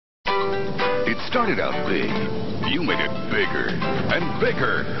It started out big. You made it bigger and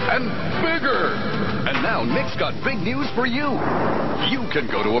bigger and bigger. And now Nick's got big news for you. You can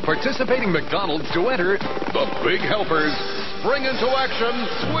go to a participating McDonald's to enter the Big Helpers Spring Into Action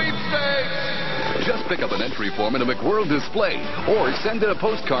Sweepstakes. Just pick up an entry form in a McWorld display or send in a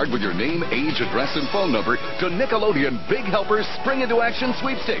postcard with your name, age, address, and phone number to Nickelodeon Big Helpers Spring Into Action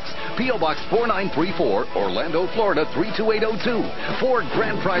Sweepstakes, P.O. Box 4934, Orlando, Florida 32802. 4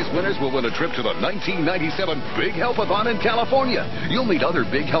 grand prize winners will win a trip to the 1997 Big Help-a-thon in California. You'll meet other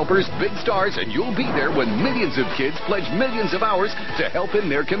Big Helpers, big stars, and you'll be there when millions of kids pledge millions of hours to help in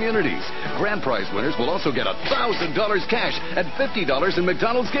their communities. Grand prize winners will also get $1,000 cash and $50 in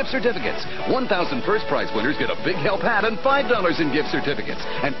McDonald's gift certificates. 1,000 first prize winners get a Big Help hat and $5 in gift certificates.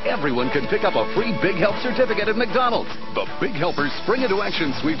 And everyone can pick up a free Big Help certificate at McDonald's. The Big Helpers Spring Into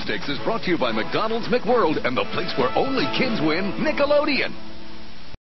Action Sweepstakes is brought to you by McDonald's, McWorld, and the place where only kids win, Nickelodeon.